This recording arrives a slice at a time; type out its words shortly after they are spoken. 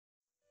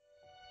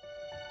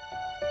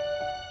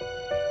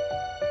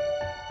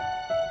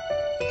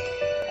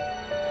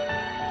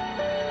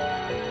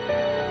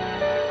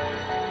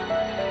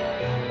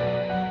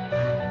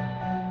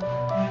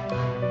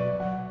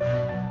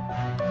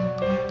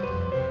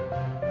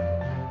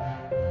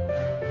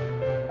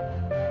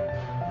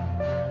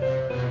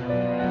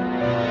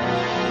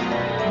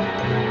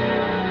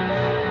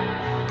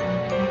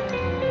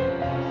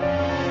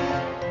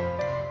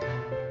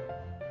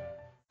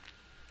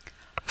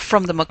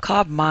From the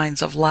macabre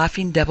minds of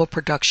Laughing Devil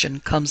Production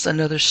comes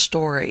another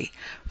story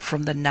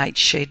from the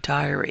Nightshade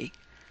Diary.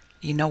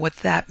 You know what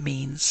that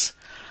means.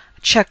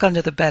 Check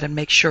under the bed and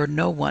make sure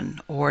no one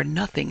or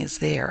nothing is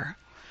there.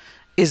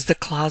 Is the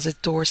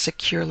closet door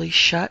securely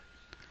shut?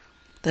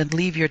 Then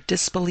leave your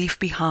disbelief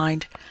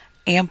behind,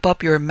 amp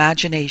up your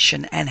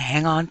imagination, and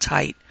hang on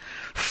tight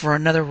for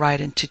another ride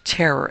into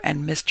terror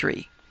and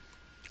mystery.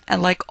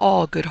 And like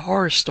all good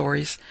horror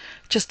stories,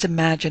 just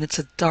imagine it's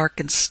a dark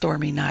and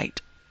stormy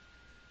night.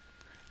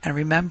 And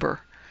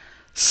remember,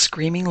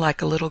 screaming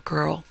like a little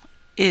girl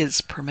is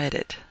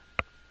permitted.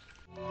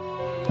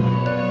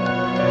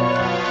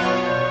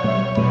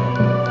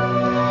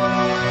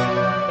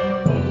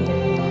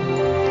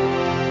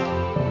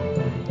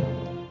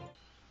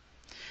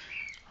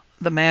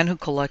 The Man Who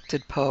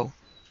Collected Poe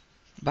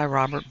by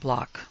Robert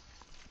Bloch.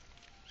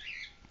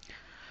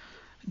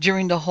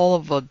 During the whole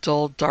of a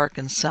dull, dark,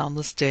 and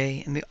soundless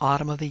day in the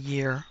autumn of the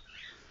year,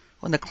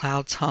 when the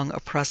clouds hung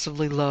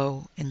oppressively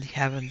low in the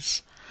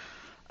heavens,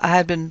 I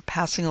had been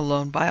passing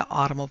alone by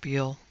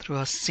automobile through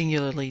a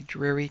singularly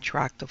dreary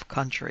tract of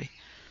country,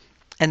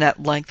 and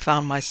at length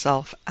found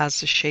myself, as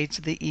the shades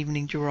of the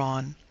evening drew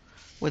on,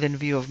 within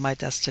view of my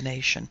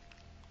destination.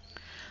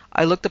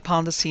 I looked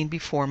upon the scene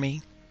before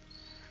me,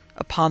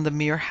 upon the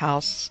mere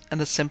house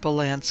and the simple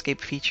landscape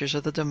features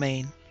of the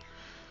domain,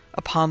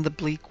 upon the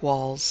bleak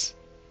walls,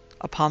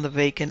 upon the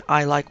vacant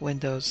eye-like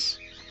windows,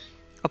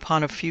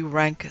 upon a few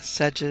rank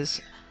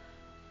sedges,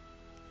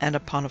 and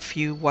upon a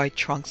few white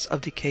trunks of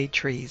decayed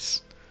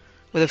trees,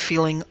 with a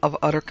feeling of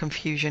utter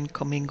confusion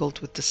commingled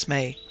with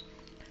dismay.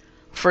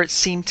 For it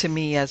seemed to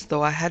me as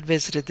though I had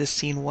visited this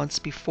scene once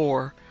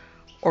before,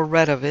 or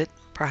read of it,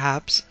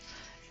 perhaps,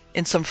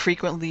 in some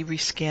frequently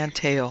rescanned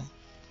tale.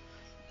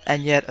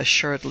 And yet,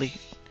 assuredly,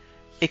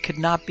 it could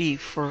not be,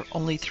 for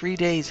only 3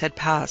 days had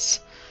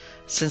passed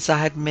since I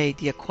had made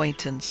the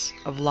acquaintance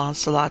of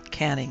Launcelot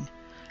Canning,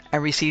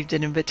 and received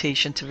an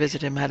invitation to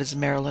visit him at his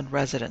Maryland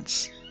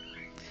residence.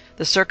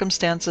 The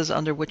circumstances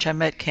under which I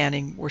met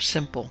Canning were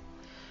simple.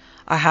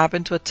 I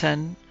happened to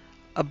attend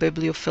a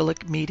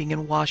bibliophilic meeting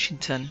in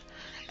Washington,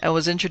 and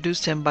was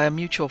introduced to him by a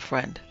mutual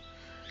friend.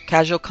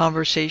 Casual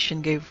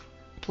conversation gave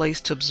place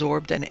to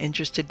absorbed and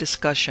interested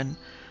discussion,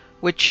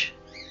 which,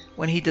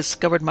 when he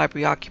discovered my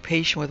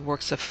preoccupation with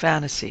works of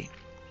fantasy.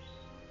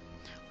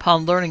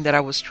 Upon learning that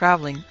I was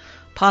traveling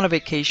upon a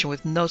vacation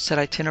with no set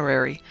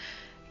itinerary,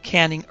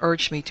 Canning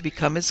urged me to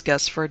become his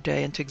guest for a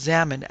day and to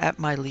examine, at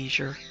my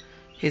leisure,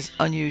 his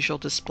unusual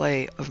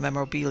display of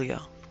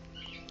memorabilia.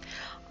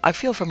 "I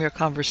feel from your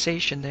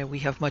conversation that we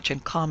have much in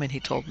common,"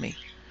 he told me.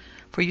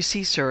 "For you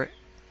see, sir,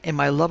 in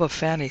my love of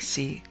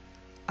fantasy,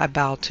 I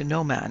bow to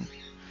no man.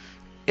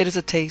 It is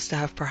a taste I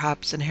have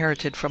perhaps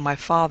inherited from my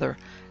father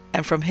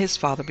and from his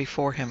father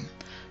before him,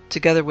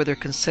 together with their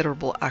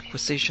considerable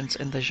acquisitions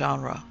in the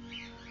genre.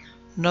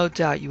 No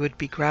doubt you would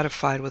be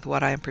gratified with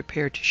what I am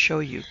prepared to show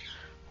you,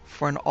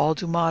 for in all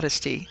due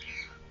modesty,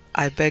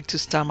 I beg to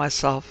style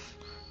myself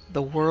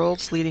the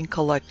world's leading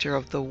collector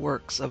of the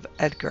works of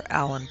Edgar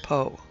Allan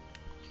Poe."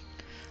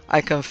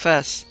 I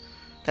confess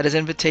that his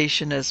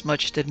invitation as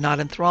much did not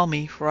enthrall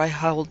me, for I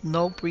held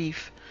no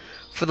brief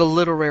for the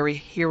literary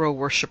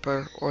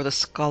hero-worshipper or the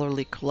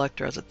scholarly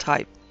collector as a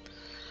type.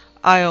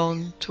 I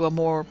own to a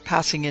more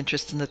passing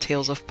interest in the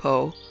tales of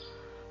Poe,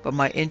 but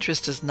my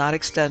interest does not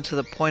extend to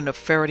the point of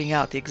ferreting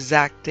out the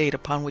exact date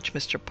upon which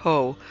Mr.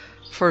 Poe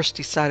first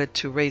decided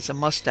to raise a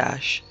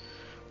mustache,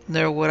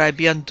 nor would I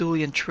be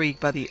unduly intrigued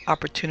by the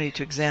opportunity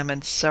to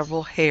examine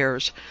several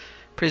hairs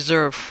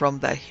preserved from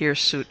that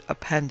hirsute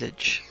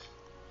appendage.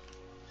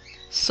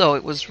 So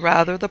it was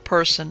rather the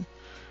person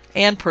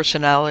and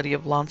personality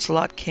of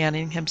Launcelot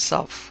Canning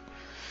himself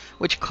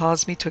which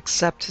caused me to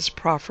accept his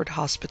proffered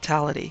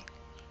hospitality.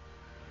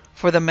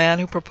 For the man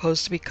who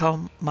proposed to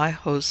become my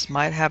host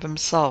might have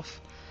himself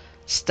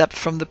stepped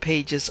from the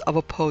pages of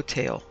a Poe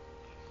tale.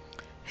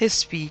 His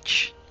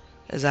speech,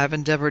 as I have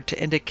endeavored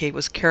to indicate,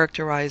 was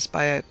characterized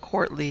by a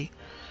courtly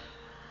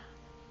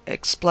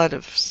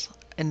expletives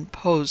in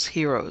Poe's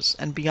heroes,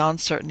 and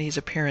beyond certainty his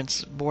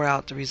appearance bore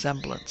out the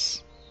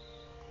resemblance.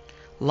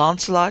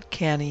 Launcelot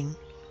Canning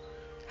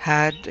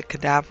had the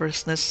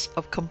cadaverousness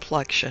of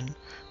complexion,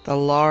 the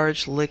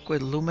large,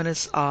 liquid,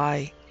 luminous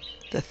eye,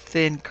 the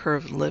thin,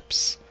 curved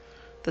lips,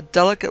 the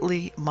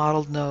delicately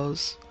modeled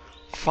nose,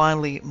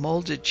 finely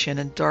molded chin,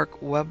 and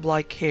dark,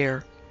 web-like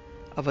hair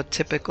of a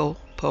typical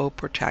Poe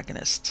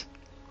protagonist.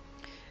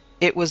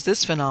 It was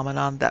this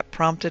phenomenon that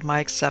prompted my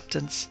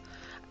acceptance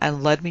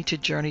and led me to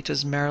journey to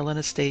his Maryland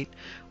estate,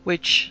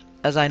 which,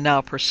 as I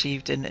now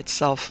perceived, in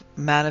itself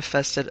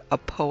manifested a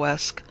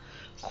Poesque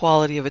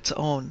quality of its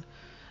own,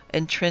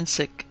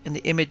 intrinsic in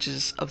the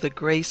images of the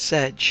grey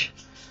sedge,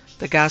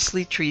 the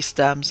ghastly tree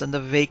stems, and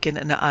the vacant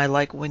and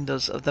eye-like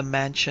windows of the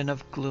mansion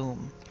of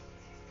gloom.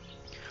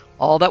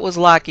 All that was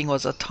lacking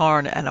was a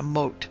tarn and a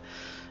moat,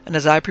 and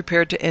as I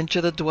prepared to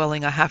enter the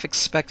dwelling, I half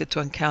expected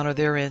to encounter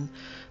therein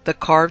the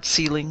carved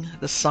ceiling,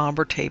 the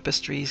sombre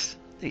tapestries,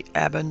 the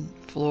ebon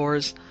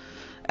floors,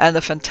 and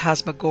the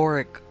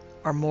phantasmagoric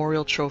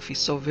armorial trophies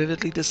so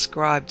vividly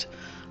described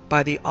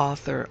by the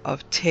author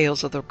of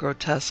Tales of the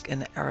Grotesque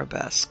and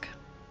Arabesque.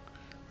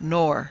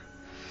 Nor,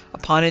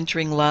 upon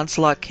entering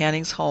Lancelot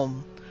Canning's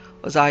home,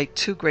 was I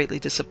too greatly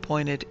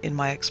disappointed in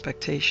my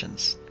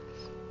expectations.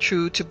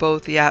 True to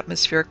both the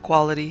atmospheric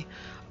quality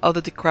of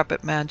the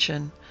decrepit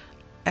mansion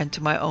and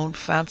to my own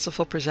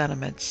fanciful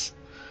presentiments,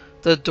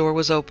 the door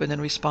was opened in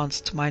response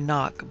to my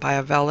knock by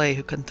a valet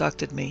who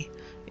conducted me,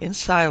 in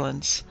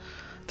silence,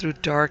 through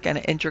dark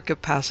and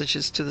intricate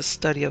passages to the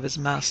study of his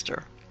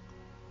master.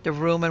 The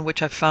room in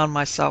which I found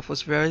myself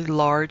was very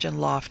large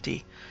and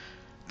lofty.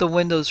 The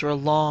windows were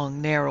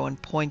long, narrow,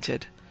 and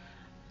pointed,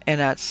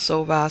 and at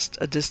so vast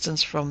a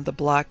distance from the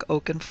black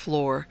oaken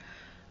floor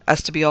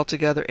as to be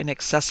altogether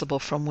inaccessible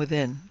from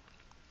within.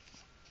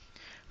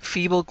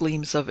 Feeble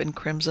gleams of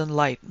encrimsoned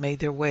light made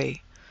their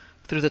way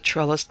through the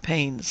trellised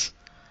panes,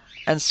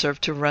 and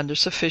served to render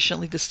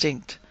sufficiently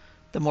distinct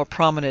the more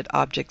prominent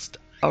objects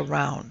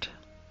around.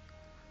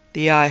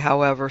 The eye,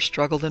 however,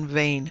 struggled in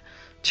vain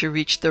to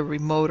reach the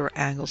remoter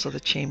angles of the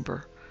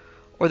chamber,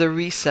 or the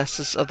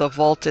recesses of the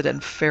vaulted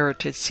and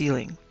ferreted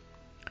ceiling.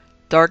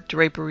 Dark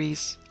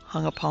draperies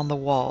hung upon the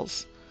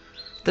walls.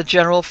 The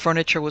general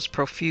furniture was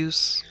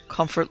profuse,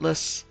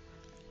 comfortless,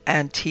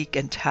 antique,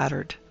 and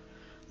tattered.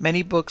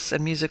 Many books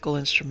and musical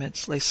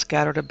instruments lay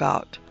scattered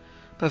about,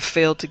 but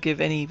failed to give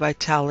any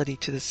vitality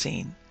to the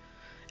scene.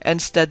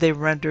 Instead, they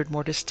rendered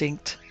more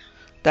distinct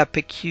that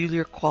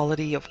peculiar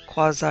quality of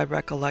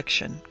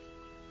quasi-recollection.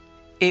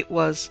 It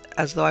was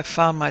as though I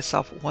found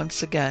myself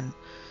once again,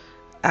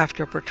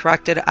 after a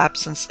protracted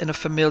absence, in a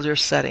familiar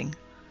setting.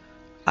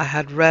 I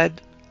had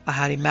read, I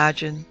had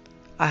imagined,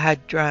 I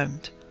had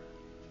dreamed,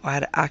 or I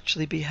had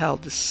actually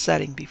beheld this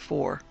setting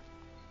before.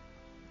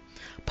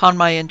 Upon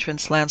my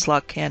entrance,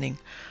 Lancelot Canning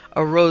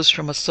arose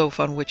from a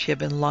sofa on which he had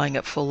been lying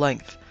at full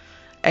length,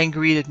 and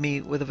greeted me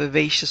with a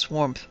vivacious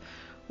warmth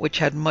which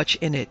had much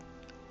in it,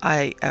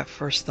 I at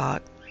first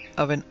thought,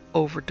 of an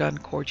overdone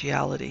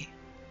cordiality.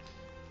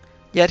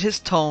 Yet his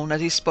tone, as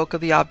he spoke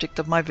of the object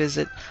of my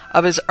visit,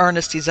 of his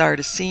earnest desire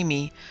to see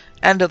me,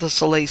 and of the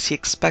solace he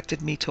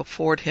expected me to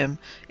afford him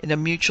in a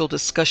mutual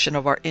discussion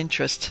of our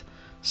interest,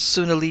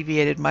 soon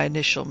alleviated my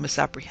initial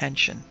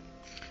misapprehension.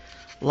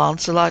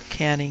 Lancelot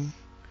Canning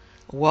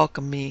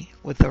welcomed me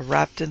with the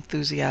rapt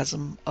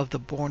enthusiasm of the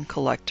born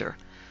collector,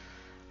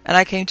 and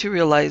I came to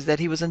realize that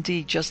he was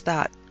indeed just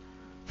that,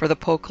 for the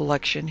Poe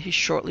collection he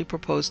shortly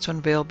proposed to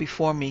unveil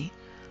before me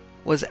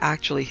was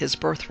actually his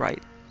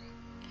birthright.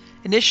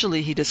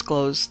 Initially, he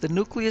disclosed, the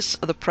nucleus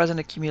of the present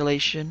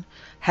accumulation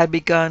had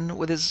begun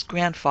with his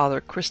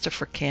grandfather,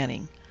 Christopher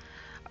Canning,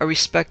 a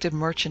respected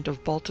merchant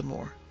of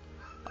Baltimore.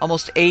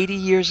 Almost 80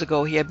 years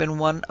ago he had been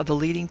one of the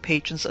leading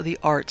patrons of the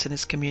arts in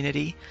his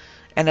community,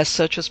 and as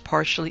such was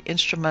partially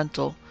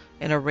instrumental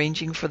in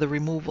arranging for the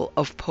removal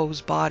of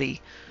Poe's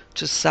body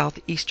to the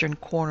southeastern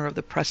corner of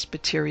the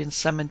Presbyterian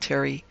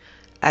Cemetery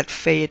at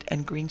Fayette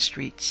and Green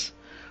Streets,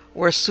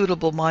 where a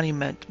suitable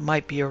monument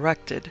might be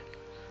erected.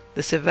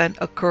 This event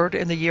occurred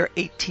in the year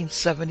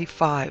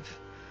 1875,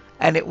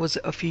 and it was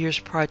a few years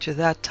prior to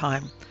that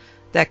time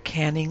that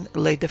Canning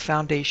laid the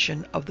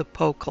foundation of the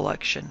Poe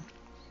collection.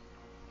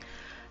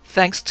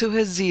 Thanks to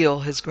his zeal,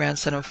 his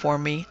grandson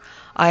informed me,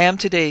 I am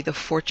today the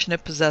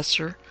fortunate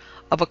possessor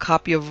of a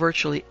copy of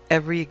virtually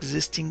every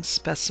existing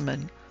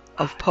specimen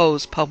of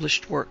Poe's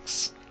published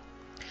works.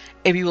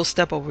 If you will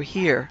step over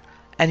here,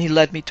 and he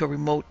led me to a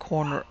remote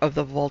corner of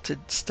the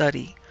vaulted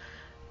study,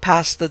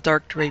 past the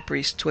dark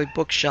draperies to a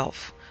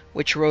bookshelf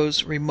which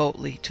rose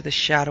remotely to the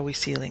shadowy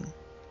ceiling.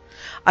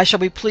 I shall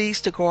be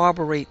pleased to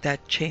corroborate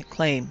that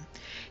claim.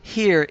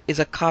 Here is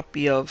a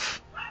copy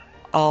of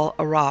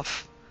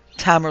Al-Araf,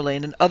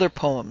 Tamerlane, and other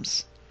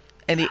poems,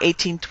 in the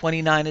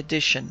 1829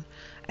 edition,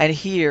 and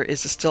here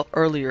is the still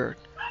earlier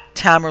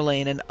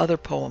Tamerlane and other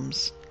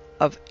poems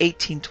of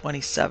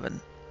 1827.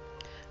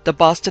 The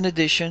Boston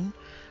edition,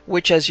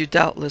 which, as you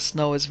doubtless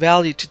know, is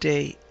valued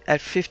today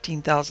at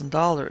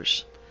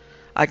 $15,000.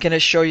 I can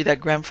assure you that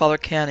Grandfather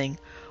Canning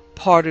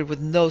parted with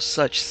no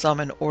such sum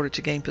in order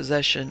to gain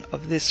possession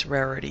of this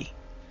rarity.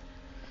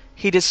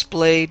 He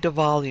displayed the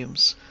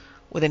volumes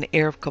with an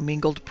air of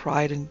commingled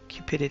pride and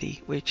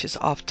cupidity, which is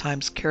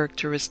ofttimes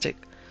characteristic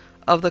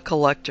of the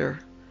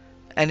collector,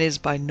 and is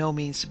by no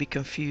means to be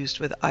confused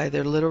with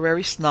either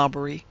literary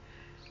snobbery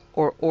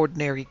or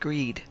ordinary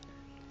greed.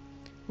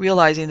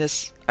 Realizing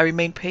this, I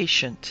remained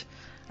patient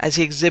as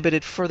he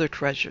exhibited further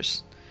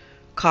treasures,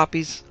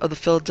 copies of the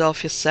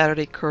Philadelphia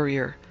Saturday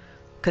Courier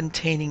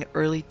containing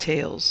early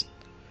tales,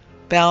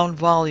 bound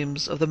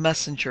volumes of The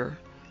Messenger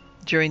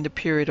during the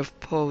period of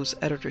Poe's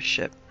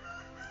editorship,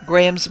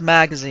 Graham's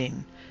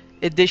Magazine,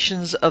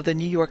 editions of the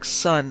New York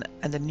Sun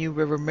and the New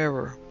River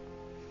Mirror,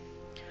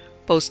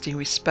 boasting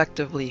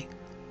respectively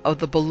of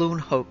the Balloon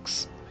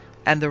Hoax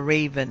and the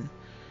Raven,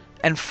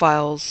 and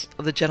files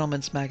of the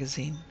Gentleman's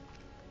Magazine.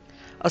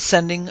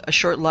 Ascending a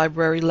short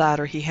library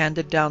ladder, he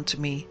handed down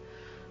to me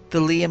the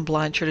Lee and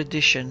Blanchard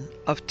edition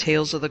of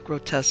Tales of the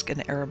Grotesque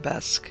and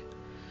Arabesque,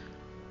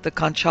 the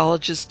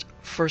conchologist's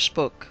first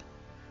book,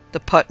 the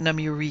Putnam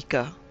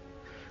Eureka,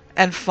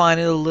 and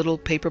finally the little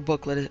paper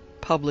booklet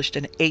published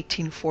in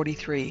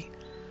 1843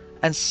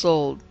 and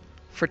sold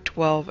for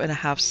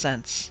 12.5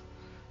 cents,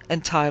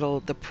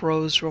 entitled The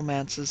Prose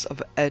Romances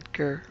of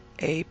Edgar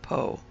A.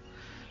 Poe,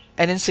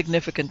 an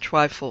insignificant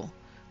trifle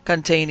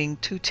containing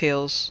 2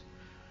 tales,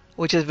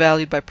 which is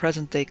valued by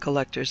present-day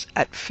collectors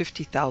at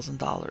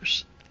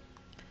 $50,000.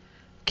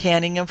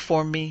 Canning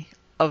informed me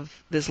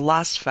of this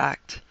last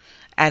fact,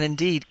 and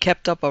indeed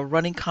kept up a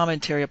running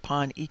commentary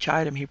upon each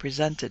item he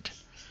presented.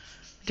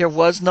 There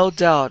was no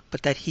doubt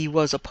but that he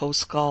was a Poe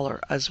scholar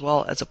as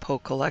well as a Poe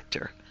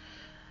collector,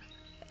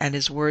 and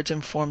his words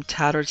informed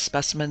tattered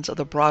specimens of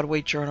the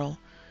Broadway Journal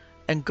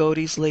and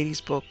Godey's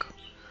Lady's Book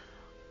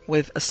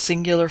with a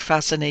singular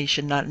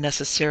fascination not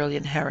necessarily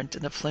inherent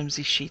in the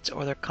flimsy sheets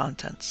or their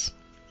contents.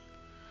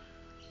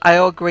 "I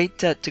owe a great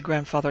debt to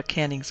Grandfather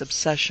Canning's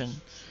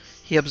obsession,"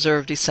 he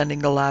observed, descending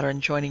the ladder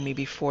and joining me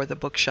before the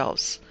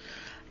bookshelves.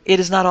 "It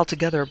is not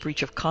altogether a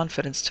breach of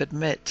confidence to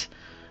admit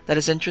that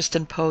his interest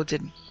in Poe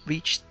did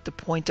reach the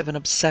point of an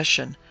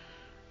obsession,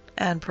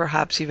 and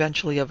perhaps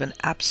eventually of an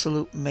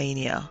absolute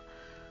mania.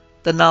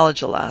 The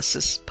knowledge, alas,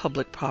 is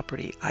public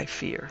property, I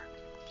fear.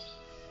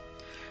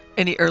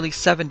 In the early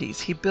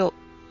 70s he built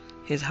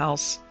his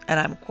house, and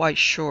I am quite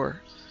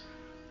sure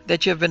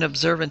that you have been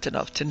observant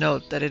enough to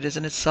note that it is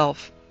in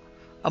itself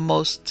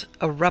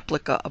a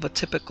replica of a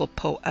typical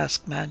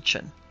Poe-esque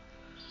mansion.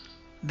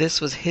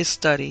 This was his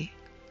study,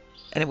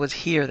 and it was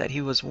here that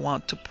he was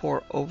wont to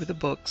pore over the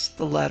books,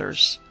 the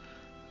letters,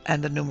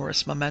 and the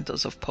numerous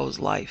mementos of Poe's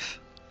life.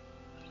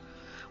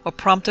 What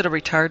prompted a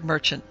retired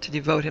merchant to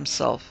devote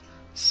himself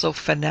so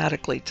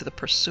fanatically to the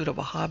pursuit of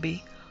a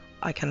hobby,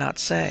 I cannot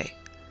say.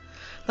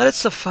 Let it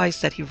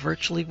suffice that he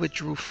virtually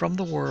withdrew from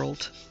the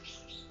world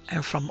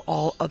and from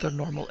all other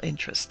normal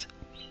interest.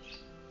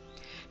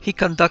 He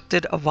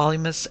conducted a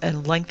voluminous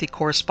and lengthy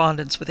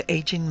correspondence with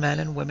aging men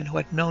and women who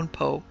had known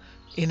Poe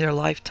in their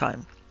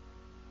lifetime,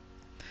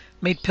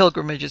 made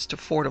pilgrimages to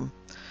Fordham,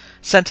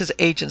 sent his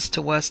agents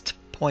to West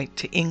Point,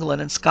 to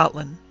England and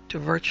Scotland, to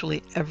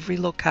virtually every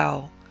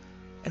locale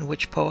in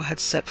which Poe had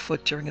set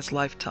foot during his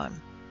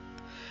lifetime.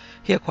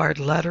 He acquired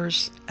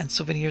letters and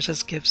souvenirs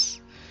as gifts.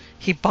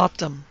 He bought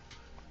them,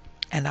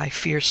 and I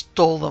fear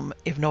stole them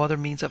if no other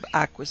means of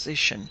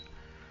acquisition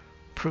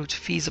proved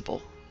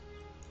feasible.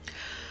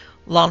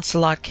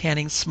 Launcelot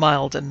Canning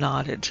smiled and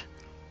nodded.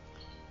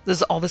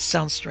 Does all this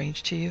sound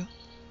strange to you?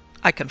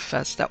 I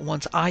confess that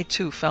once I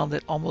too found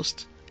it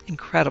almost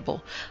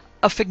incredible,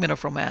 a figment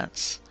of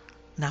romance.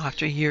 Now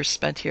after years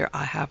spent here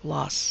I have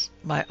lost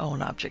my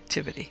own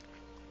objectivity.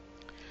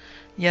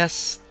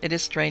 Yes, it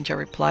is strange, I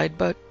replied,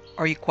 but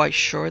are you quite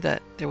sure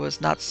that there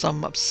was not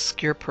some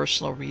obscure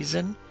personal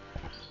reason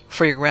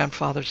for your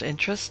grandfather's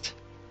interest?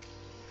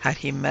 Had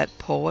he met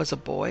Poe as a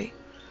boy,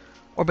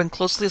 or been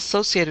closely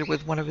associated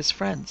with one of his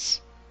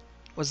friends?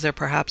 Was there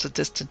perhaps a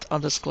distant,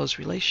 undisclosed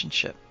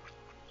relationship?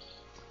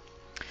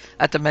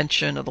 At the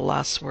mention of the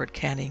last word,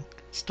 Canning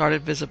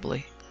started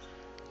visibly,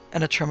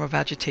 and a tremor of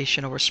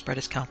agitation overspread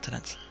his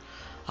countenance.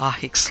 "Ah,"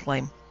 he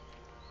exclaimed,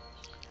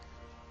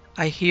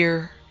 "I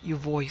hear you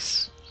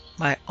voice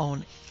my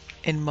own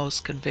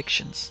inmost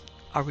convictions.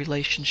 A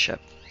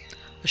relationship.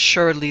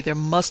 Assuredly there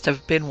must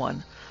have been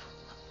one.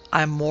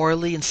 I am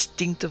morally,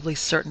 instinctively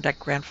certain that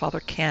Grandfather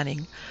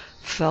Canning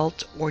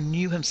felt or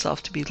knew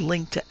himself to be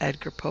linked to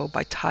Edgar Poe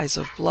by ties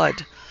of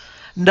blood.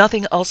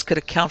 Nothing else could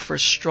account for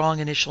his strong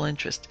initial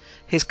interest,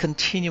 his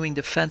continuing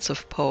defense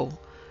of Poe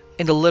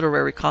in the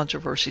literary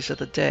controversies of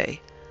the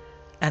day,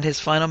 and his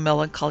final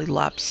melancholy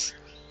lapse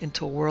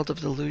into a world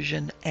of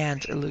delusion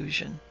and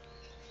illusion.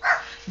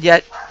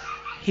 Yet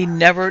he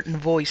never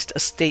voiced a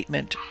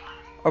statement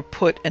or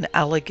put an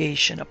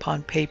allegation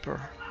upon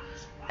paper,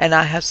 and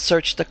I have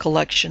searched the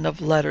collection of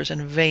letters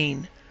in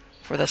vain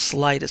for the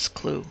slightest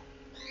clue.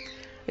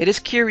 It is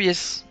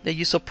curious that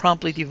you so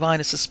promptly divine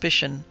a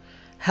suspicion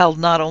held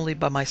not only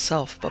by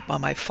myself but by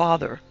my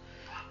father.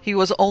 He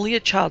was only a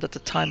child at the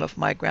time of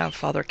my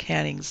grandfather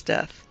Canning's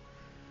death,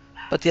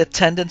 but the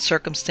attendant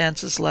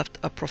circumstances left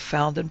a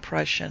profound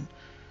impression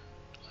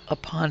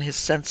upon his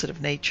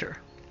sensitive nature.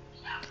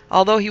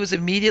 Although he was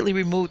immediately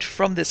removed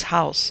from this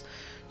house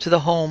to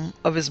the home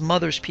of his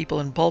mother's people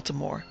in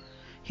Baltimore,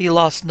 he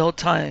lost no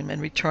time in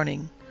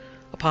returning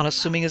upon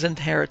assuming his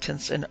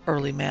inheritance in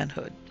early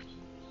manhood.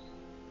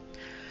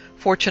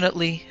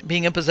 Fortunately,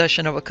 being in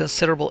possession of a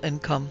considerable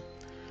income,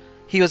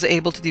 he was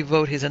able to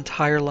devote his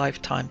entire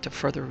lifetime to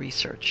further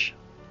research.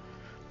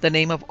 The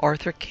name of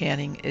Arthur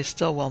Canning is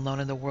still well known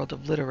in the world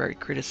of literary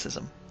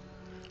criticism,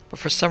 but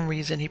for some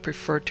reason he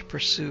preferred to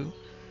pursue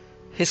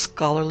his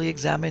scholarly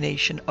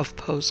examination of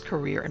Poe's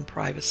career in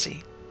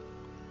privacy.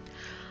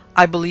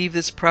 I believe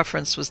this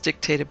preference was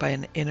dictated by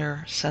an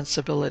inner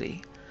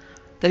sensibility,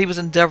 that he was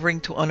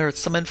endeavoring to unearth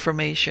some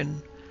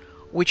information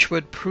which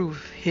would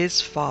prove his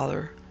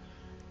father,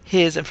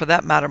 his, and for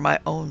that matter my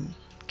own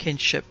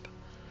kinship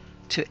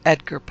to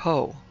Edgar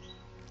Poe.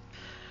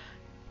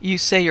 You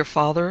say your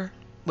father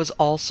was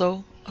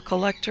also a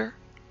collector?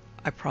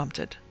 I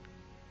prompted.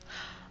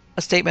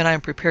 A statement I am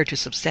prepared to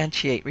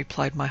substantiate,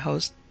 replied my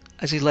host,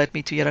 as he led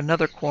me to yet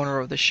another corner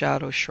of the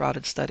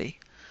shadow-shrouded study.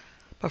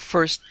 But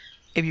first,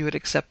 if you would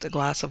accept a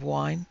glass of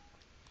wine."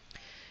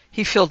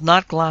 He filled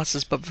not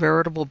glasses but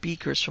veritable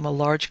beakers from a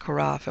large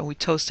carafe, and we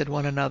toasted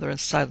one another in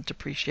silent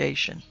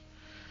appreciation.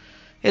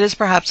 It is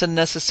perhaps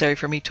unnecessary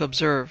for me to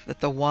observe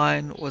that the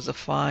wine was a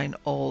fine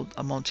old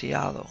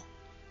Amontillado.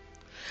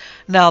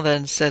 "Now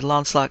then," said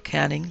Launcelot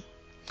Canning,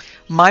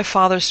 "my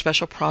father's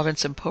special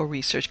province in Poe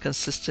research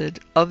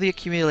consisted of the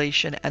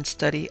accumulation and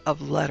study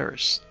of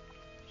letters."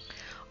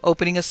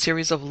 Opening a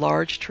series of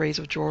large trays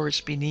of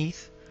drawers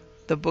beneath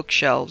the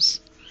bookshelves,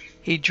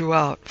 he drew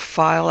out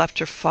file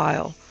after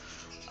file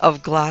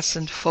of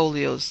glassed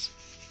folios,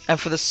 and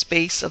for the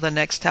space of the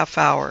next half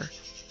hour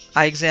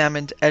I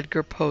examined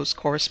Edgar Poe's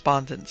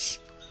correspondence.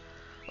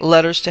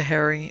 Letters to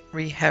Harry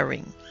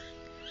Herring,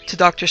 to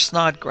Dr.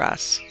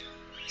 Snodgrass,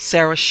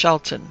 Sarah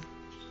Shelton,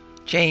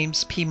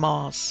 James P.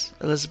 Moss,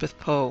 Elizabeth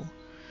Poe,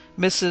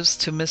 missives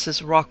to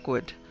Mrs.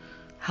 Rockwood,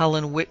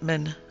 Helen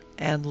Whitman,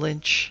 Anne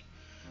Lynch,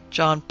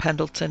 John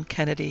Pendleton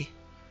Kennedy,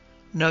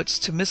 notes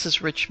to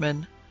Mrs.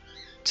 Richmond,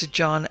 to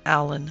John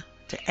Allen,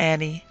 to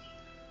Annie,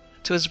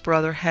 to his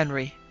brother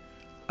Henry,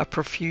 a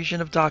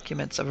profusion of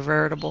documents, a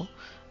veritable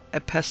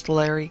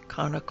epistolary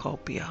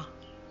cornucopia.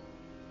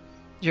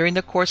 During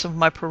the course of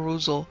my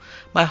perusal,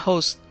 my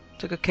host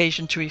took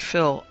occasion to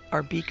refill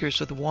our beakers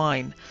with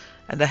wine,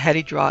 and the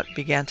heady draught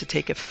began to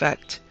take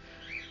effect.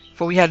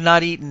 For we had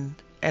not eaten,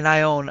 and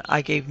I own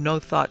I gave no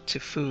thought to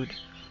food,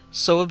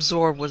 so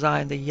absorbed was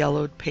I in the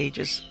yellowed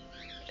pages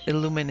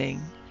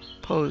illumining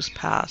Poe's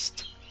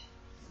past.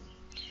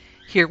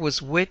 Here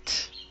was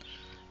wit,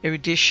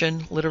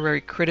 erudition,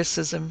 literary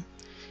criticism.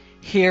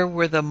 Here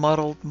were the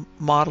muddled,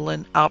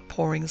 maudlin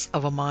outpourings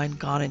of a mind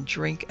gone in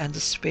drink and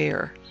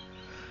despair.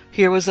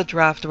 Here was the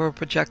draft of a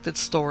projected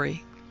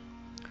story,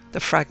 the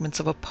fragments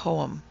of a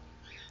poem.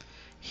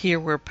 Here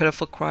were a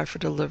pitiful cry for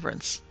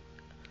deliverance,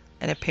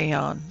 and a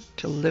paean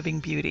to living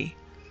beauty.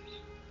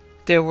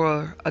 There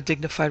were a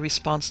dignified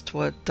response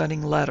to a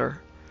dunning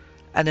letter,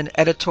 and an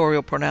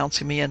editorial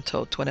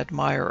pronunciamiento to an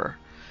admirer.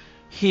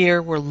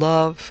 Here were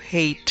love,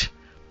 hate,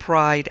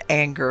 pride,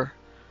 anger,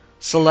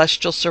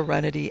 celestial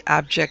serenity,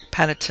 abject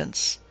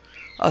penitence,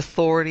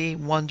 authority,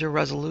 wonder,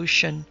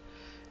 resolution,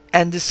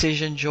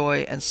 indecision,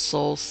 joy, and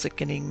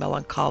soul-sickening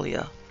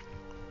melancholia.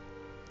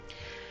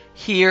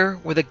 Here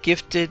were the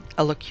gifted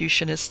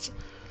elocutionist,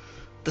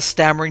 the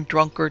stammering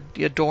drunkard,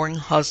 the adoring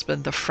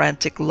husband, the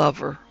frantic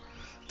lover,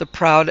 the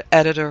proud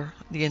editor,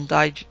 the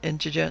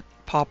indigent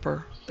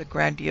pauper, the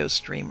grandiose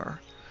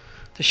dreamer,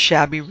 the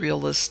shabby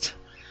realist,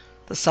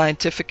 the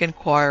scientific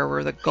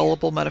inquirer, the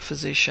gullible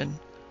metaphysician,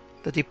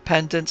 the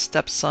dependent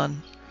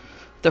stepson,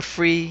 the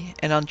free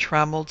and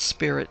untrammeled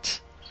spirit,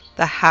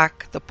 the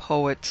hack, the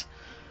poet,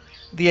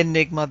 the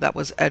enigma that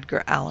was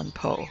Edgar Allan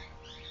Poe.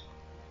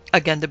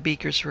 Again the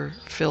beakers were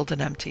filled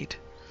and emptied.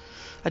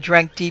 I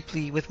drank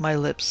deeply with my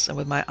lips and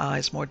with my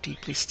eyes more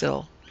deeply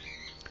still.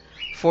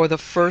 For the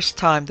first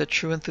time the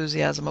true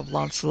enthusiasm of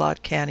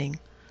Launcelot Canning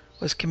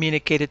was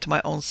communicated to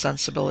my own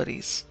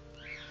sensibilities.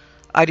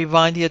 I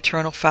divined the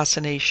eternal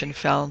fascination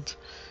found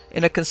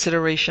in a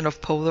consideration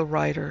of Poe the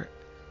writer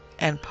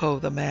and Poe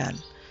the man.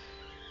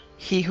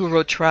 He who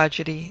wrote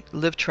tragedy,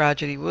 lived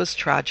tragedy, was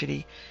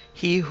tragedy.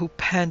 He who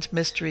penned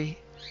mystery,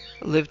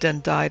 lived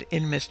and died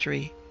in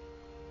mystery,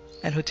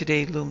 and who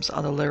today looms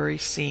on the literary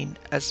scene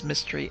as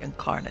mystery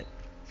incarnate.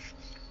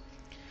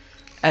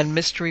 And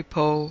Mystery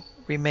Poe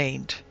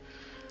remained,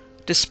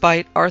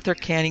 despite Arthur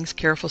Canning's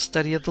careful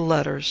study of the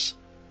letters.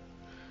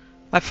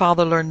 My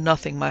father learned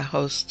nothing, my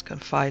host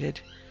confided,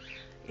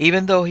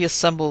 even though he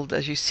assembled,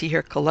 as you see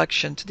here,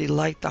 collection to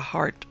delight the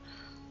heart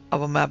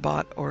of a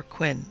Mabot or a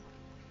Quin.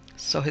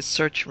 So his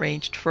search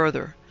ranged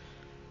further.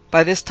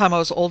 By this time I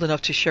was old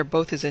enough to share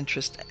both his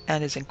interest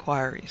and his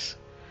inquiries.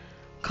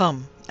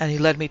 "Come," and he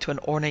led me to an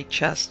ornate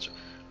chest,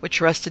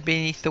 which rested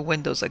beneath the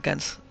windows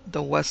against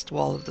the west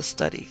wall of the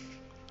study.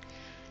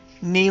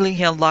 Kneeling,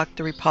 he unlocked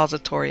the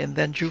repository and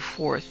then drew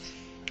forth,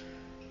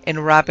 in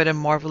rapid and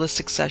marvelous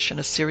succession,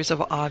 a series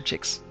of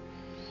objects,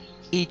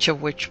 each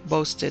of which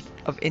boasted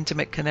of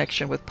intimate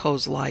connection with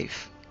Poe's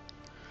life.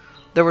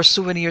 There were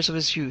souvenirs of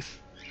his youth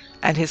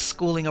and his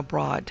schooling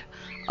abroad,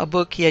 a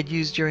book he had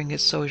used during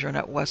his sojourn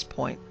at West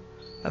Point,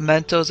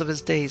 mementos of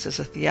his days as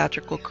a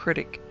theatrical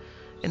critic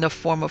in the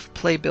form of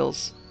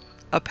playbills,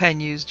 a pen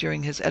used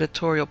during his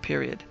editorial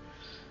period,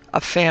 a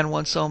fan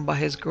once owned by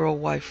his girl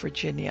wife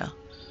Virginia,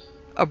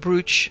 a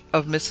brooch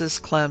of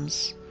Mrs.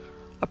 Clem's,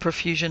 a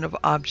profusion of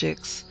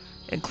objects,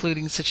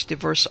 including such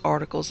diverse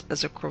articles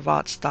as a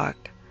cravat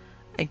stock,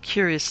 and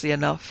curiously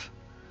enough,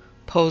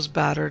 Poe's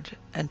battered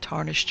and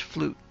tarnished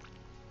flute.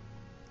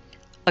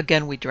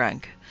 Again we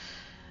drank,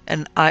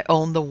 and I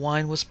own the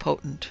wine was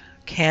potent.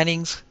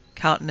 Canning's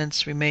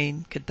countenance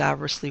remained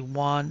cadaverously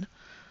wan,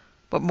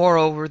 but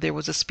moreover there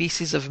was a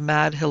species of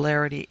mad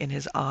hilarity in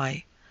his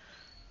eye,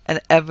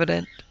 an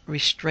evident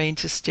restrained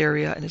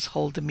hysteria in his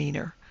whole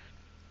demeanour.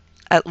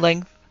 At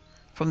length,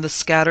 from the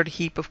scattered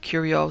heap of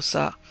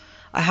curiosa,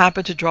 I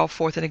happened to draw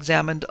forth and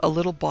examined a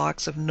little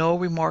box of no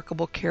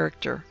remarkable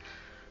character,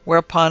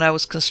 whereupon I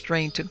was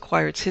constrained to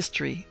inquire its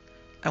history,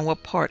 and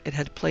what part it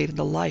had played in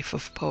the life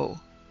of Poe.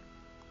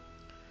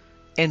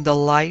 In the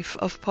life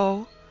of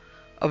Poe,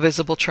 a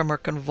visible tremor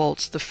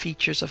convulsed the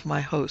features of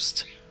my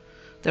host,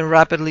 then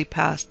rapidly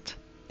passed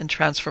in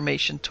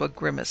transformation to a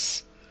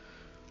grimace,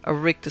 a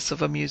rictus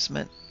of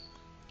amusement.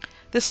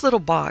 This little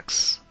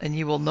box, and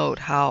you will note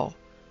how,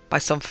 by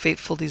some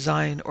fateful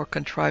design or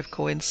contrived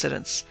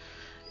coincidence,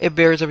 it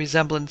bears a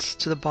resemblance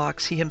to the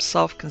box he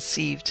himself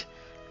conceived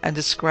and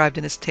described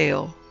in his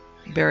tale,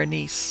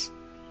 Berenice.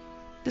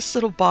 This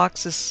little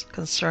box is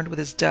concerned with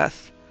his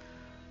death,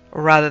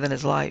 rather than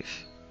his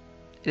life.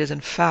 It is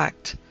in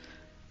fact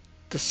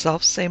the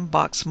self-same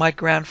box my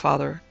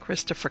grandfather,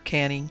 Christopher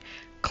Canning,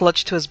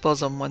 clutched to his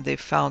bosom when they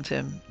found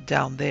him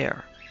down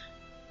there.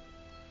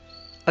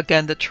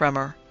 Again the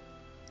tremor,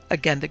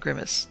 again the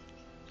grimace.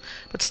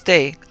 But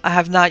stay, I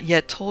have not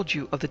yet told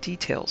you of the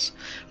details.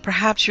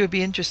 Perhaps you would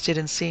be interested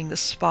in seeing the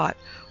spot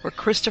where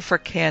Christopher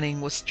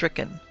Canning was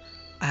stricken.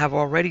 I have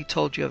already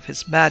told you of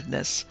his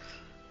madness,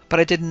 but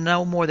I did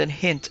no more than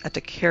hint at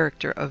the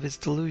character of his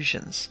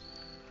delusions.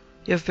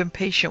 You have been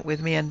patient with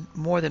me, and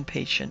more than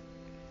patient.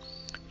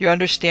 Your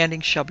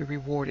understanding shall be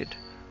rewarded,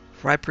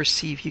 for I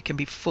perceive you can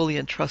be fully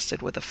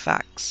entrusted with the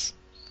facts.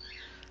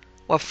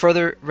 What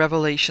further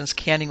revelations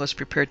Canning was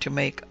prepared to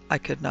make, I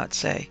could not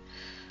say,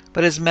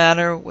 but his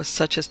manner was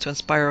such as to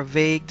inspire a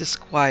vague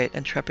disquiet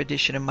and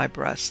trepidation in my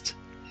breast.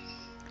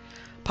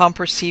 Upon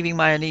perceiving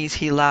my unease,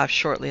 he laughed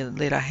shortly and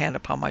laid a hand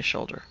upon my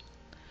shoulder.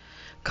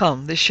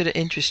 "Come, this should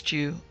interest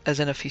you as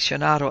an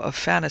aficionado of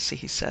fantasy,"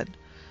 he said.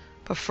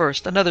 "But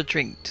first, another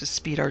drink to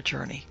speed our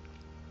journey."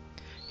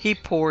 He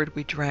poured,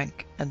 we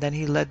drank, and then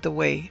he led the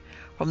way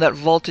from that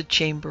vaulted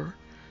chamber,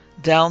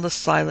 down the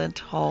silent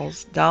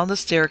halls, down the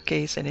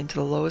staircase, and into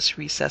the lowest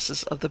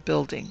recesses of the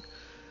building,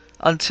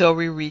 until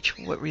we reached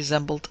what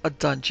resembled a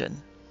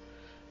dungeon,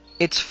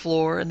 its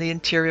floor and the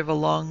interior of a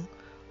long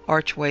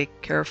archway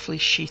carefully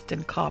sheathed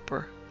in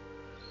copper.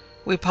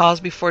 We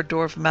paused before a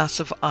door of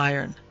massive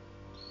iron.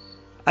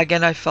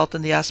 Again I felt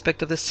in the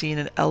aspect of the scene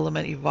an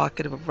element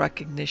evocative of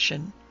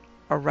recognition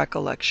or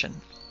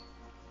recollection.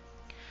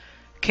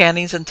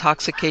 Canning's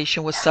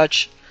intoxication was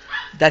such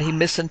that he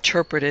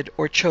misinterpreted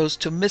or chose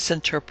to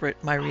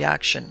misinterpret my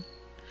reaction.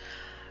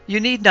 "You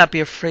need not be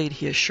afraid,"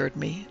 he assured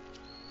me.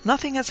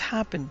 "Nothing has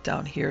happened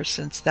down here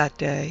since that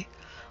day,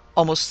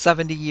 almost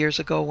 70 years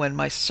ago, when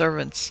my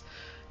servants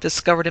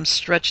discovered him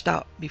stretched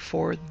out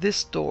before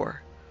this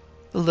door,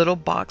 the little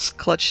box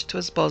clutched to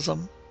his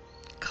bosom,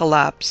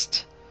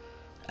 collapsed,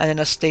 and in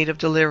a state of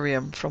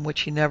delirium from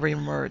which he never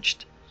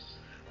emerged.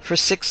 For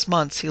 6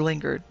 months he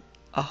lingered,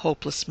 a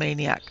hopeless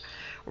maniac,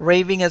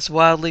 raving as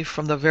wildly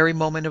from the very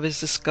moment of his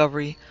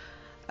discovery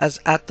as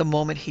at the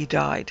moment he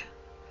died,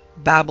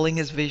 babbling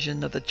his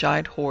vision of the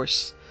giant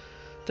horse,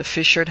 the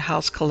fissured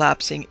house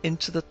collapsing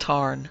into the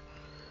tarn,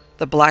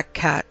 the black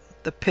cat,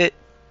 the pit,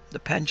 the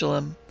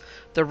pendulum,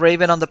 the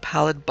raven on the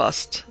pallid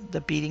bust,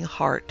 the beating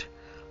heart,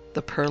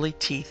 the pearly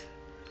teeth,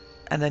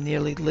 and the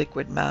nearly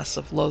liquid mass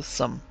of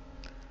loathsome,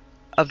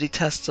 of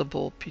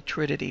detestable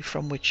putridity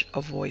from which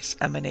a voice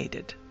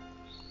emanated."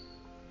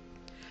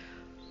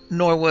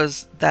 Nor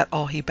was that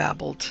all he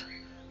babbled,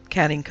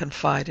 Canning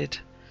confided,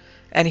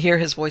 and here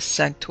his voice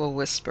sank to a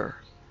whisper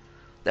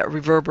that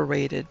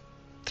reverberated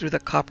through the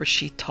copper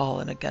sheet tall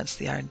and against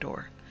the iron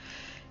door.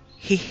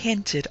 "He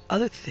hinted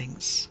other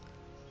things,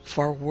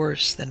 far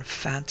worse than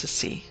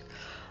fantasy,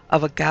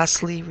 of a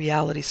ghastly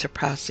reality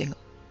surpassing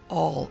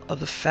all of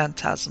the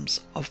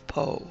phantasms of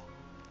Poe."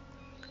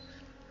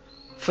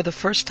 For the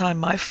first time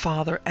my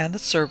father and the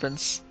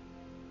servants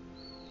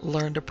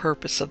learned the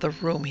purpose of the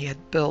room he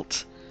had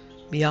built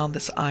beyond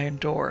this iron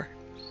door,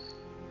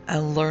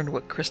 and learned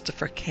what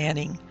Christopher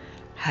Canning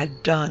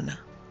had done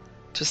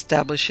to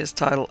establish his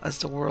title as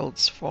the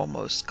world's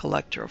foremost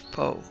collector of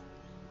Poe.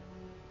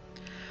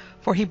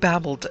 For he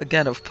babbled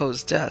again of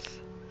Poe's death,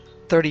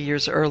 30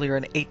 years earlier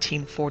in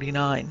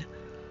 1849,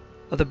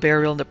 of the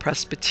burial in the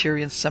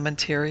Presbyterian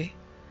cemetery,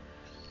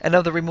 and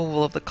of the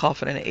removal of the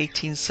coffin in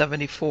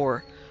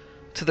 1874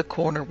 to the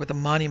corner where the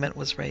monument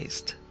was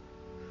raised.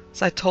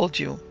 As I told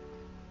you,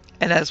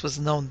 and as was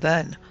known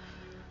then,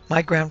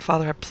 my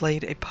grandfather had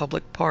played a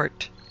public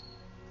part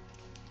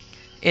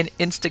in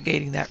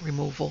instigating that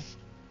removal.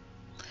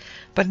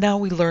 But now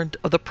we learned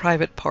of the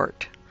private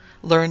part,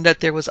 learned that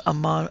there was a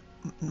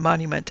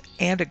monument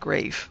and a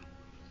grave,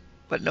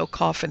 but no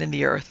coffin in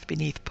the earth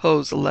beneath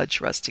Poe's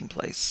alleged resting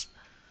place.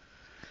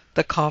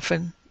 The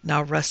coffin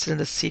now rested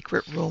in a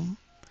secret room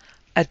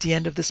at the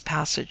end of this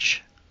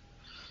passage.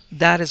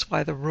 That is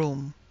why the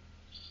room,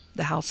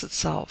 the house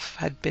itself,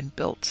 had been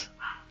built.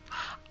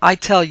 I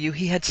tell you,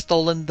 he had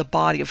stolen the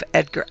body of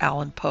Edgar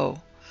Allan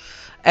Poe,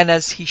 and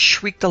as he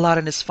shrieked aloud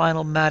in his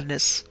final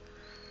madness,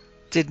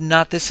 did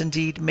not this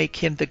indeed make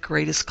him the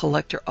greatest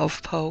collector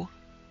of Poe?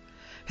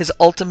 His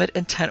ultimate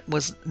intent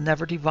was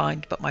never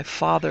divined, but my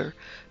father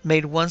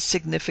made one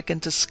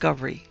significant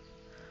discovery.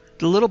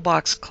 The little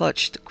box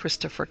clutched to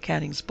Christopher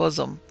Canning's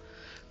bosom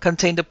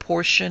contained a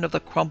portion of the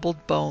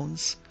crumbled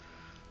bones,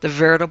 the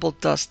veritable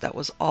dust that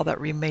was all that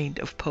remained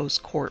of Poe's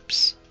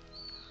corpse.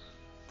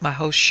 My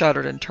host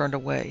shuddered and turned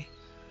away.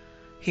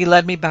 He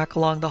led me back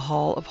along the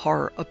hall of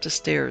horror up the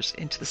stairs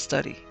into the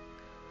study.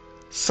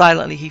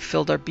 Silently he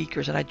filled our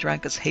beakers, and I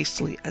drank as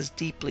hastily, as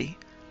deeply,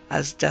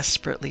 as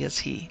desperately as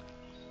he.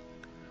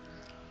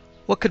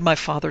 What could my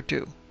father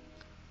do?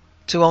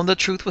 To own the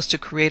truth was to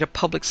create a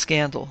public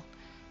scandal.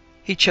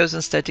 He chose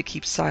instead to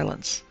keep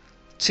silence,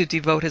 to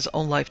devote his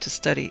own life to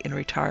study in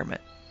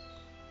retirement.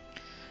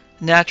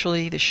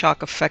 Naturally, the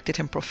shock affected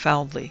him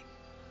profoundly.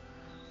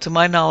 To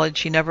my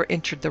knowledge, he never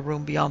entered the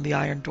room beyond the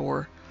iron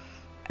door,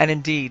 and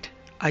indeed,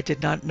 I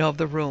did not know of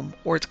the room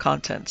or its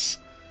contents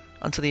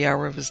until the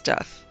hour of his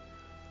death,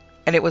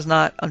 and it was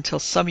not until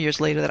some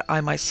years later that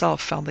I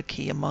myself found the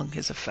key among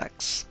his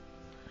effects.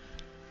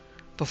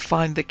 But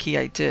find the key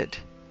I did,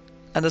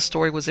 and the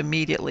story was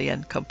immediately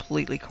and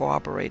completely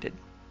corroborated.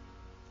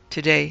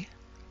 Today,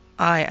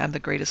 I am the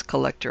greatest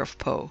collector of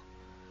Poe,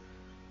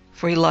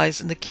 for he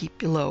lies in the keep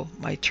below,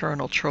 my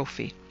eternal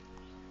trophy.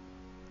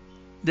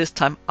 This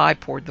time I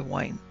poured the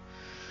wine.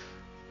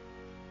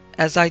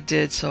 As I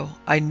did so,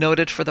 I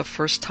noted for the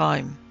first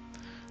time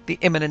the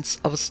imminence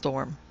of a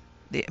storm,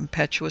 the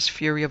impetuous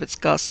fury of its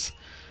gusts,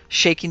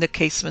 shaking the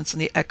casements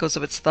and the echoes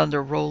of its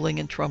thunder rolling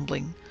and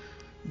trembling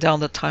down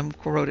the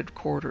time-corroded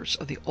corridors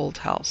of the old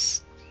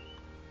house.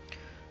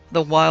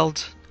 The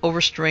wild,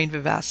 overstrained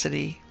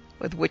vivacity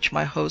with which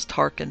my host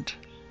hearkened,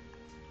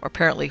 or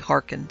apparently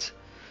hearkened,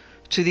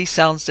 to these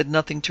sounds did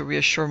nothing to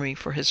reassure me,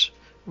 for his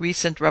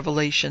recent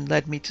revelation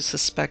led me to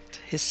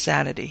suspect his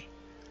sanity.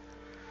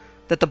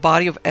 That the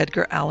body of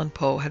Edgar Allan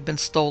Poe had been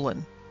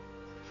stolen,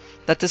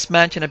 that this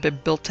mansion had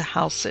been built to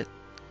house it,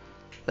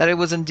 that it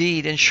was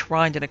indeed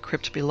enshrined in a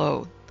crypt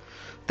below,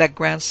 that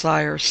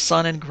grandsire,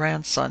 son, and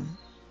grandson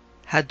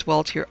had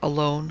dwelt here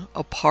alone,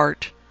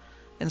 apart,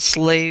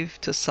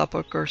 enslaved to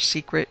sepulchre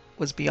secret,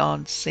 was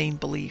beyond sane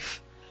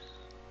belief.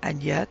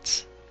 And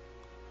yet,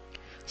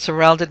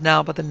 surrounded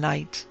now by the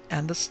night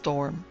and the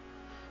storm,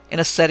 in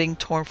a setting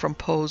torn from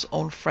Poe's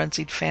own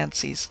frenzied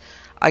fancies,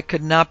 I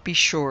could not be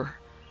sure.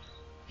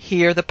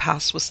 Here the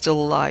past was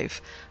still alive.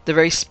 The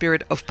very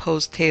spirit of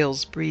Poe's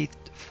tales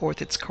breathed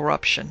forth its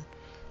corruption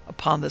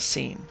upon the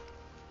scene.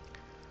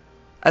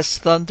 As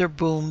thunder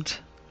boomed,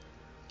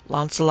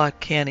 Launcelot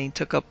Canning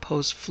took up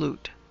Poe's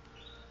flute,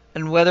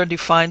 and whether in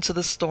defiance of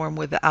the storm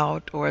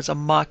without or as a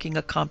mocking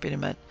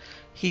accompaniment,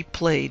 he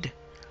played,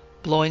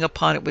 blowing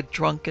upon it with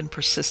drunken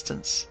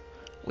persistence,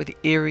 with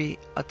eerie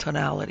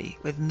atonality,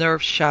 with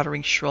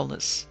nerve-shattering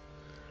shrillness.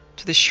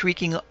 To the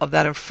shrieking of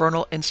that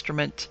infernal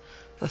instrument,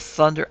 the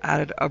thunder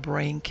added a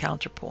braying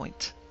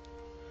counterpoint.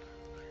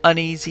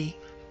 Uneasy,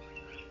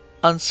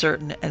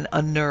 uncertain, and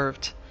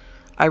unnerved,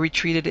 I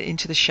retreated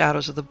into the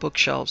shadows of the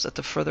bookshelves at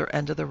the further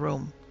end of the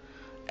room,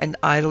 and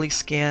idly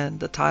scanned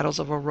the titles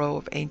of a row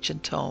of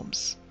ancient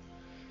tomes.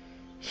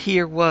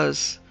 Here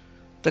was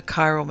the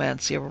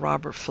Chiromancy of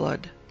Robert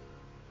Flood,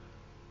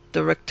 the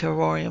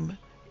Rectorium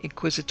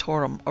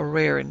Inquisitorum, a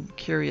rare and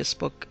curious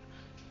book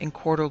in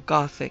quarto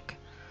Gothic,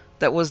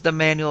 that was the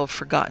manual of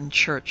forgotten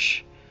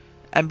church,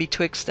 and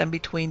betwixt and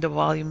between the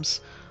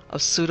volumes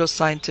of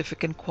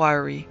pseudo-scientific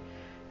inquiry,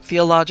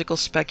 theological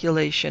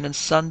speculation, and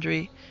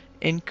sundry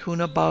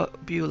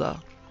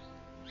incunabula,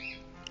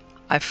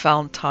 I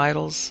found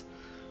titles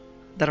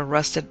that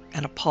arrested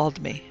and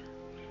appalled me.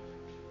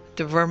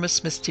 De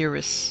Vermis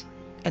Mysteriis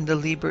and the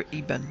Liber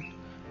Eben,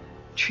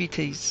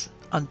 treatise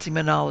on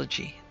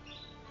demonology,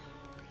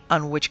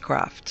 on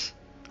witchcraft,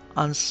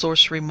 on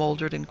sorcery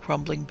mouldered in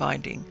crumbling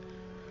binding.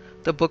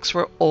 The books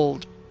were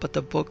old, but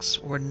the books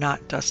were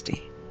not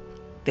dusty.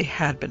 They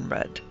had been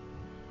read.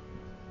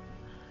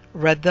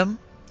 Read them?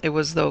 It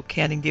was though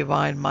Canning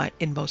divined my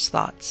inmost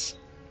thoughts.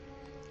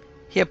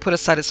 He had put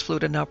aside his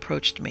flute and now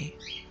approached me,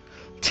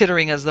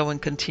 tittering as though in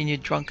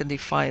continued drunken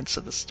defiance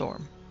of the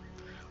storm.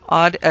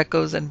 Odd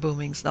echoes and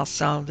boomings now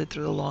sounded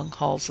through the long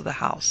halls of the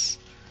house,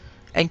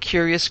 and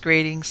curious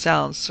grating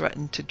sounds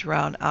threatened to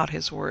drown out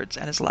his words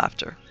and his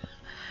laughter.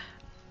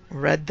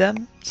 "Read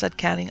them?" said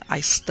Canning.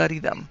 "I study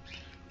them.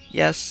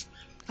 Yes,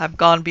 I've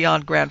gone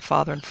beyond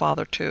grandfather and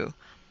father too.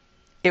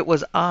 It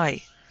was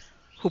I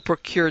who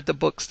procured the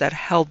books that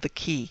held the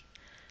key,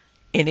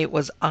 and it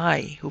was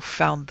I who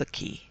found the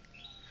key.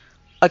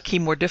 A key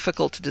more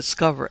difficult to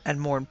discover and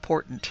more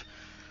important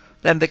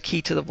than the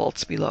key to the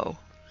vaults below.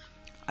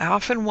 I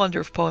often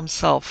wonder if Poe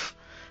himself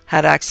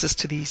had access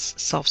to these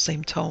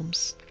selfsame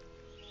tomes,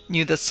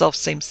 knew the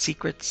selfsame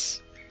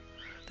secrets,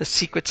 the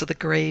secrets of the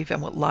grave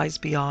and what lies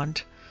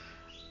beyond,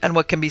 and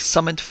what can be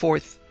summoned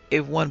forth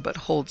if one but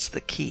holds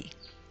the key."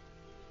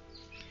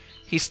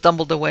 He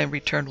stumbled away and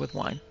returned with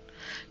wine.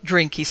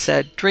 "Drink," he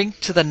said.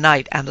 "Drink to the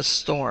night and the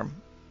storm."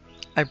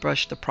 I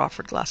brushed the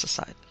proffered glass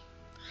aside.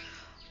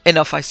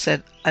 "Enough," I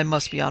said. "I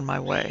must be on my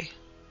way."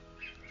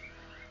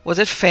 Was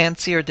it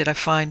fancy, or did I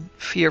find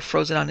fear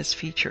frozen on his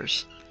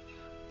features?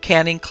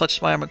 Canning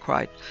clutched my arm and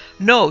cried,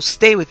 "No,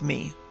 stay with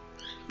me.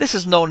 This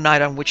is no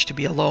night on which to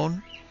be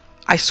alone.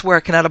 I swear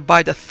I cannot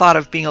abide the thought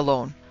of being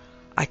alone.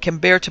 I can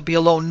bear to be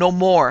alone no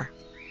more."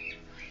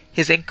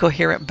 His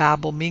incoherent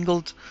babble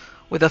mingled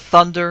with the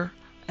thunder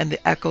and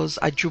the echoes.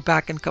 I drew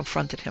back and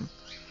confronted him.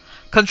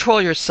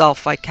 "Control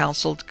yourself," I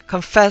counseled.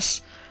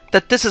 "Confess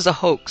that this is a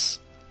hoax,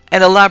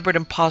 an elaborate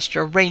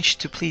imposture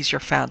arranged to please your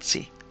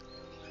fancy.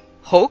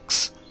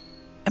 Hoax?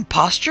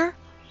 Imposture?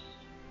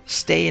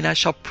 Stay, and I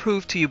shall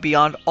prove to you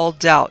beyond all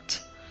doubt.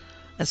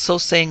 And so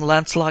saying,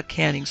 Lancelot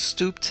Canning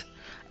stooped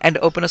and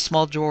opened a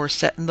small drawer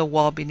set in the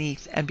wall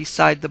beneath and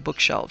beside the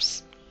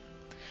bookshelves.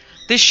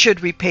 This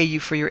should repay you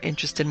for your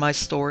interest in my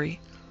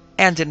story,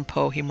 and in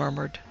Poe, he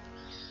murmured.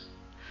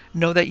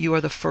 Know that you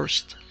are the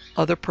first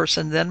other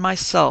person than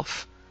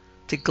myself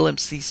to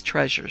glimpse these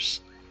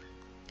treasures.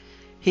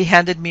 He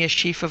handed me a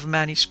sheaf of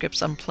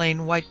manuscripts on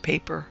plain white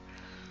paper,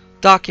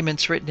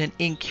 documents written in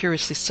ink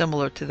curiously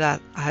similar to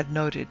that I had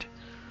noted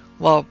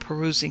while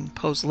perusing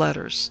Poe's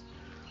letters.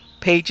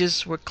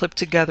 Pages were clipped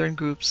together in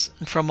groups,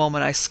 and for a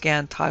moment I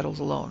scanned titles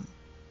alone.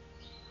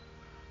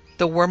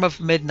 The Worm of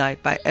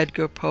Midnight by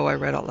Edgar Poe, I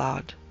read out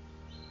loud.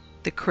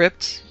 The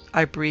Crypt,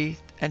 I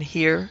breathed, and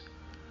here,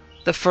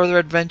 The Further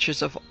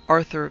Adventures of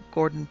Arthur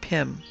Gordon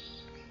Pym.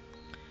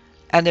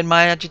 And in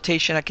my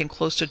agitation I came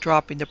close to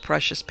dropping the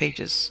precious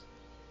pages.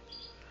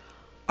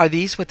 Are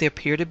these what they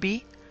appear to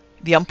be?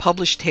 The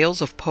unpublished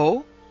tales of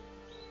Poe?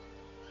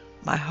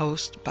 My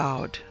host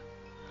bowed.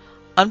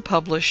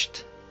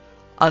 Unpublished,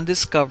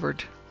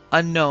 undiscovered,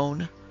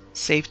 unknown,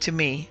 save to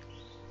me,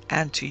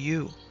 and to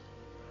you.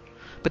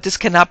 But this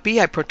cannot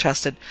be, I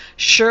protested.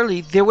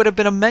 Surely there would have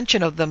been a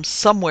mention of them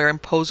somewhere in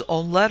Poe's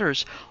own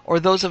letters, or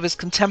those of his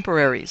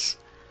contemporaries.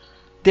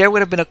 There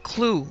would have been a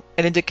clue,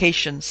 an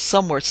indication,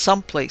 somewhere,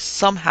 someplace,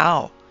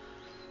 somehow.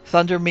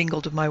 Thunder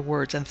mingled with my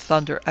words, and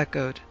thunder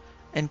echoed,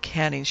 and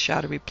Canning's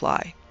shouted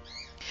reply.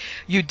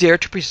 You dare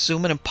to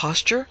presume an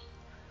imposture?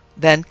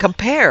 Then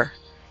compare!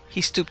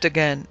 He stooped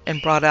again,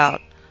 and brought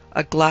out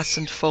a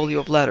glassed folio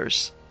of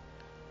letters.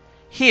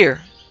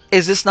 Here,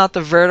 is this not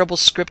the veritable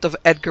script of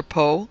Edgar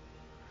Poe?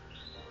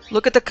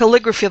 Look at the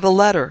calligraphy of the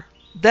letter,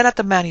 then at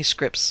the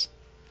manuscripts.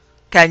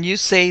 Can you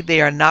say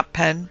they are not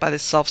penned by the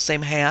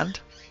selfsame hand?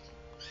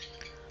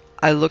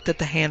 I looked at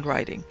the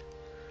handwriting,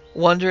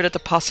 wondered at the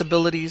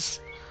possibilities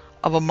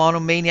of a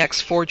monomaniac's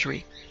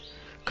forgery.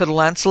 Could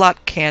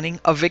Lancelot Canning,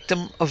 a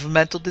victim of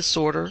mental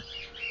disorder,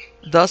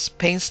 thus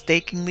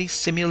painstakingly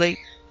simulate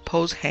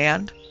Poe's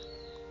hand?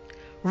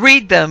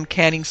 Read them,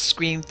 Canning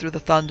screamed through the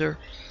thunder.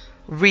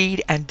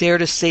 Read, and dare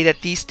to say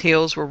that these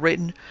tales were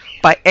written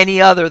by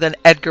any other than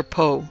Edgar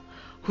Poe,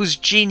 whose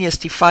genius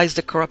defies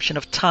the corruption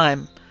of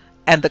time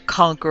and the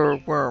conqueror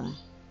worm.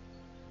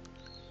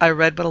 I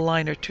read but a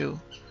line or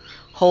two,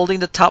 holding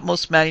the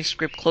topmost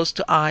manuscript close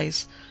to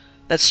eyes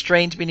that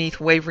strained beneath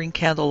wavering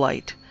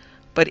candlelight,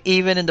 but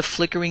even in the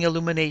flickering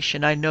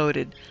illumination I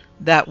noted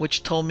that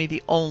which told me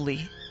the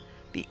only,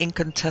 the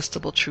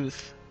incontestable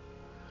truth.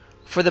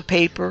 For the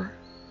paper,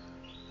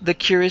 the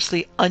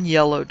curiously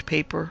unyellowed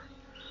paper,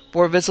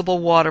 bore a visible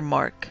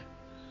watermark,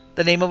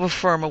 the name of a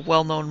firm of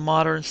well-known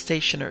modern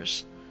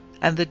stationers,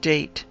 and the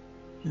date,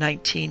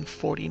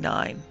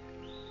 1949.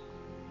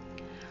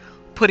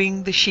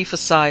 Putting the sheaf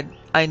aside,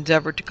 I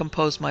endeavored to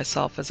compose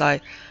myself as I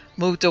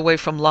moved away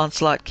from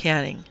Lancelot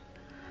Canning,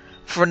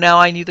 for now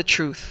I knew the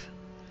truth,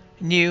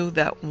 knew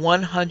that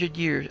 100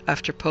 years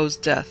after Poe's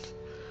death,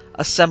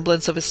 a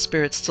semblance of his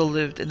spirit still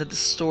lived in the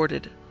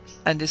distorted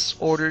and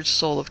disordered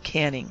soul of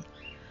Canning.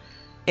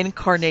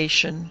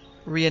 Incarnation,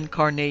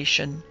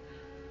 reincarnation,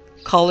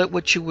 call it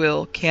what you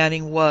will,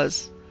 Canning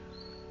was,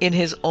 in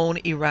his own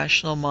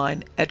irrational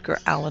mind, Edgar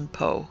Allan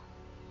Poe.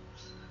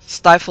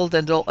 Stifled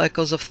and dull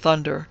echoes of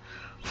thunder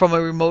from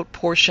a remote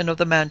portion of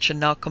the mansion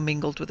now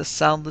commingled with the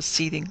soundless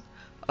seething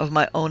of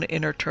my own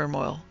inner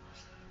turmoil,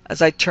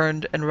 as I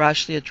turned and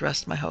rashly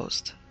addressed my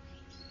host.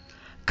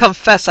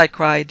 Confess, I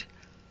cried.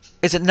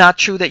 Is it not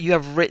true that you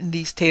have written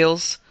these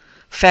tales,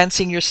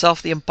 fancying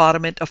yourself the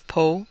embodiment of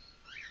Poe?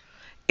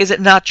 Is it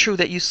not true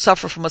that you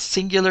suffer from a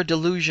singular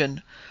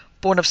delusion,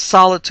 born of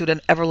solitude and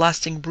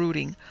everlasting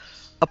brooding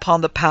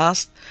upon the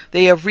past,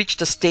 that you have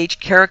reached a stage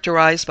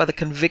characterized by the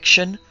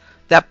conviction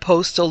that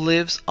Poe still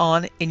lives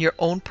on in your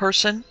own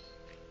person?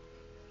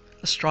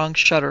 A strong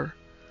shudder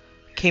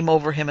came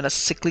over him, and a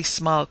sickly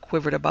smile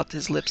quivered about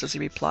his lips as he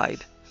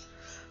replied,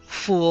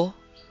 Fool,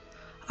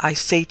 I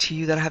say to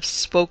you that I have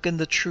spoken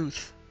the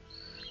truth.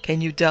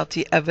 Can you doubt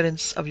the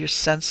evidence of your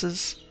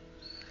senses?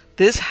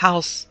 This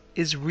house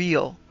is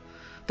real.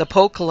 The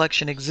Poe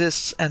collection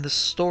exists, and the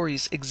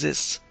stories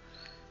exist.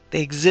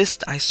 They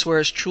exist, I swear,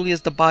 as truly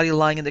as the body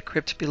lying in the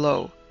crypt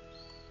below.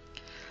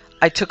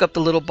 I took up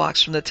the little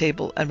box from the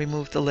table and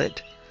removed the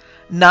lid.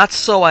 Not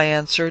so, I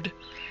answered.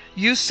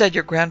 You said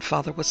your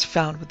grandfather was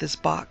found with this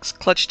box,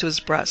 clutched to his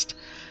breast,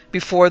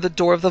 before the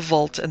door of the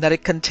vault, and that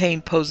it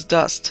contained Poe's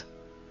dust.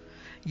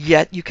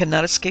 Yet you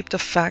cannot escape the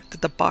fact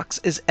that the box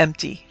is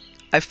empty.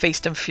 I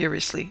faced him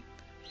furiously.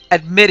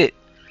 Admit it.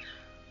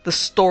 The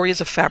story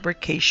is a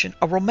fabrication,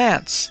 a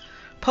romance.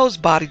 Poe's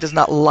body does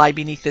not lie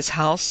beneath this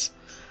house,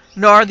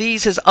 nor are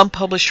these his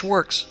unpublished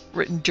works,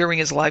 written during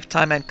his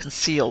lifetime and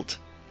concealed.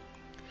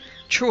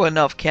 True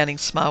enough, Canning's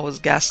smile was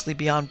ghastly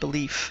beyond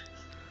belief.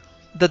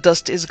 The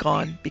dust is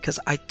gone because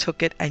I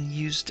took it and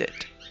used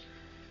it.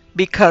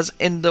 Because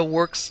in the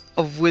works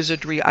of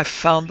wizardry I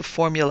found the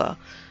formula,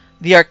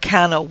 the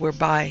arcana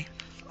whereby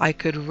I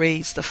could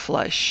raise the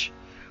flesh,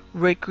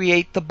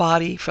 recreate the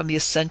body from the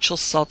essential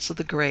salts of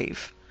the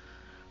grave.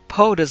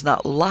 Poe does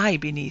not lie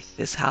beneath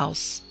this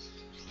house.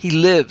 He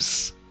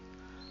lives,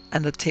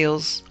 and the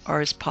tales are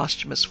his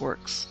posthumous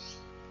works.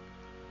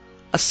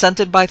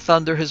 Assented by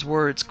thunder, his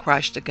words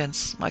crashed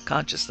against my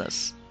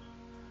consciousness.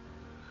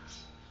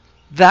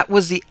 That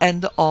was the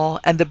end-all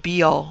and the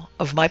be-all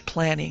of my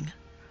planning,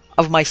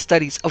 of my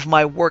studies, of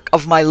my work,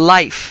 of my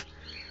life,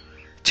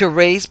 to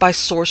raise by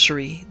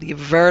sorcery the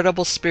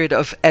veritable spirit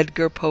of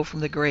Edgar Poe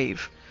from the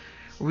grave,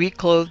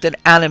 reclothed and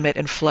animate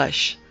in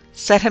flesh,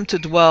 set him to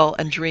dwell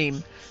and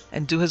dream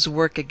and do his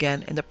work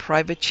again in the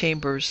private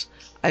chambers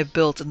I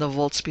built in the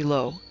vaults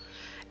below.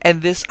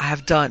 And this I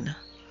have done.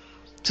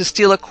 To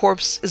steal a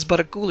corpse is but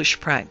a ghoulish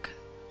prank.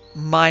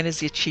 Mine is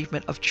the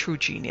achievement of true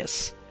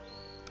genius.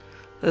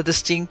 The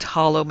distinct,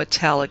 hollow,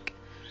 metallic,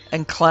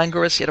 and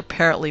clangorous yet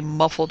apparently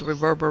muffled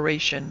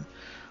reverberation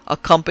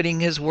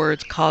accompanying his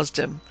words caused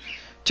him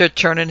to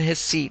turn in his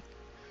seat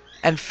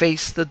and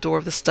face the door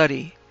of the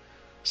study,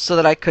 so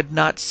that I could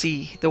not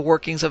see the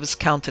workings of his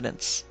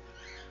countenance,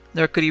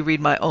 nor could he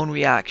read my own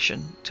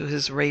reaction to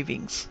his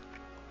ravings.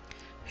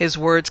 His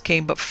words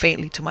came but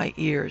faintly to my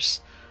ears,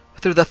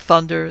 through the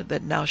thunder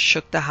that now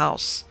shook the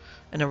house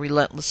in a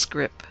relentless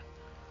grip.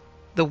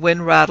 The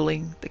wind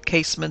rattling the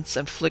casements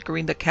and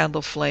flickering the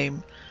candle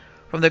flame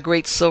from the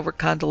great silver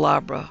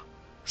candelabra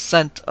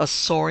sent a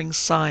soaring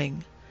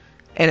sighing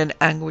and an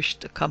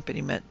anguished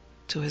accompaniment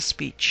to his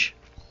speech.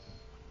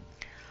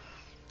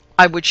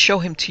 I would show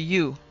him to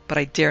you, but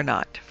I dare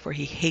not, for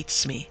he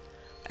hates me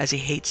as he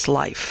hates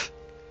life.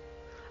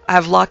 I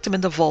have locked him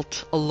in the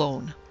vault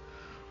alone,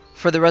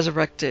 for the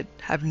resurrected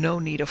have no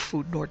need of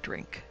food nor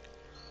drink.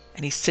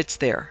 And he sits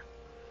there,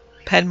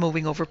 pen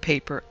moving over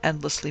paper,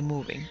 endlessly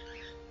moving,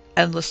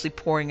 endlessly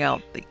pouring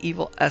out the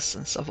evil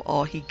essence of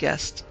all he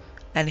guessed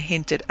and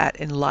hinted at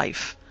in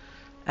life,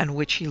 and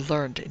which he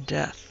learned in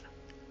death.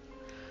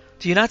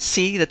 Do you not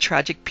see the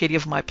tragic pity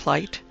of my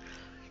plight?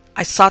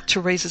 I sought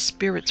to raise his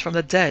spirits from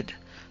the dead,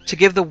 to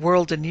give the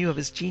world anew of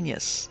his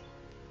genius.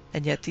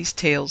 And yet these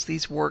tales,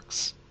 these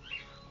works,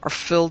 are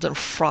filled and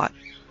fraught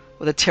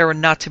with a terror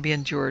not to be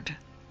endured.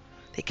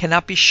 They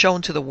cannot be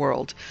shown to the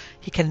world.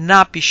 He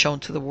cannot be shown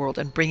to the world,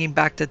 and bringing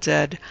back the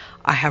dead,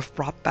 I have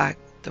brought back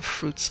the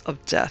fruits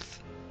of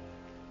death.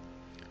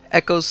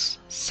 Echoes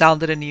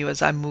sounded anew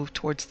as I moved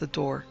towards the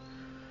door.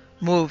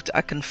 Moved,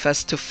 I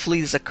confess, to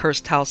flee this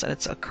accursed house and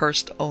its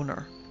accursed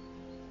owner.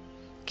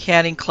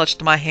 Canning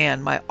clutched my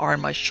hand, my arm,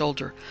 my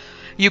shoulder.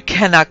 "You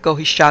cannot go,"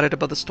 he shouted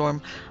above the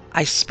storm.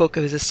 I spoke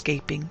of his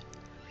escaping.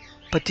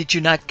 But did you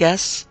not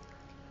guess?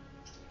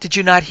 Did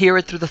you not hear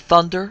it through the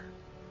thunder?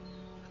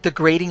 The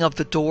grating of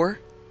the door?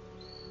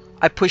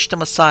 I pushed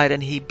him aside,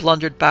 and he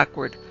blundered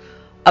backward,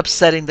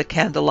 upsetting the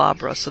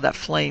candelabra so that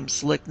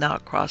flames licked now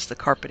across the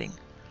carpeting.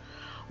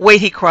 "Wait,"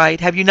 he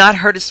cried. "Have you not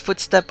heard his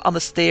footstep on the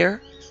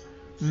stair?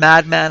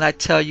 Madman, I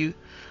tell you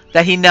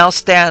that he now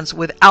stands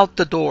without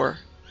the door."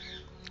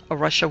 A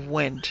rush of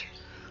wind,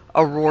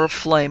 a roar of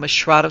flame, a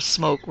shroud of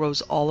smoke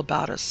rose all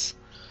about us.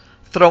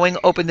 Throwing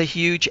open the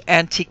huge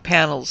antique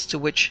panels to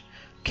which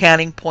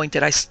Canning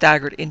pointed, I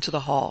staggered into the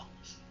hall.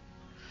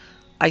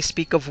 I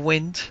speak of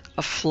wind,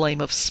 of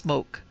flame, of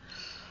smoke,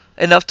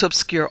 enough to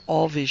obscure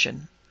all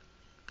vision.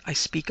 I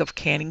speak of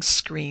Canning's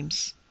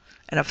screams,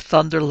 and of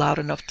thunder loud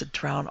enough to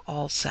drown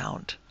all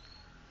sound.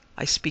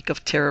 I speak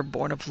of terror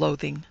born of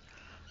loathing,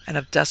 and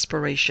of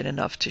desperation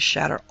enough to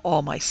shatter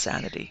all my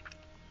sanity.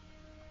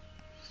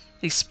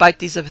 Despite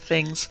these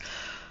things,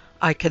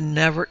 I can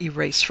never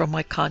erase from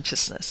my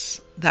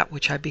consciousness that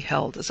which I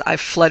beheld as I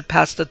fled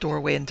past the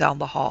doorway and down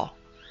the hall.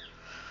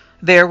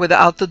 There,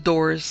 without the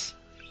doors,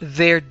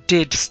 there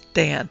did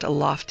stand a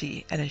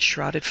lofty and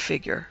enshrouded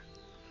figure.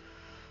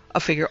 A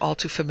figure all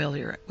too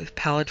familiar, with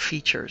pallid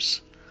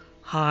features,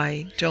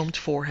 high, domed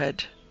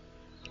forehead,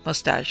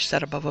 mustache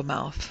set above a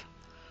mouth.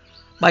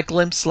 My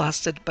glimpse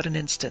lasted but an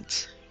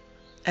instant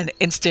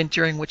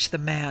during which the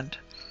man,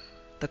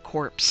 the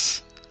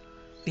corpse,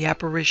 the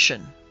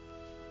apparition,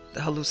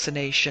 the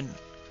hallucination,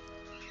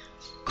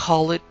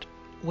 call it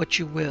what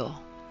you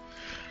will,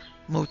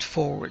 moved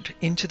forward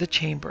into the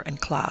chamber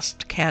and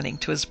clasped Canning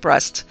to his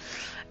breast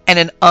in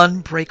an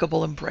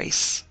unbreakable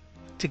embrace.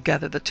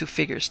 Together the two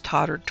figures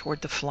tottered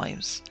toward the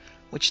flames,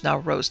 which now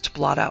rose to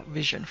blot out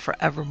vision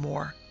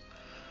forevermore.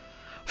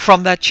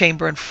 From that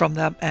chamber and from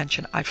that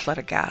mansion I fled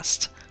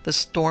aghast. The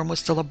storm was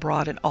still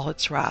abroad in all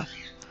its wrath,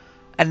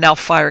 and now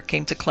fire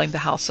came to claim the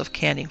house of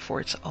Canning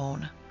for its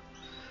own.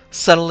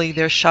 Suddenly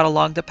there shot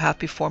along the path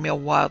before me a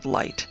wild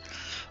light,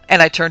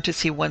 and I turned to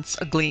see whence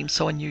a gleam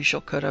so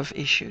unusual could have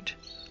issued.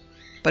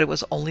 But it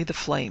was only the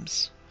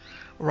flames,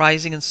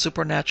 rising in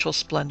supernatural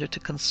splendor to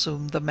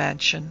consume the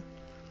mansion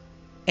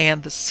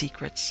and the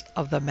secrets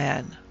of the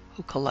man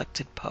who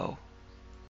collected Poe.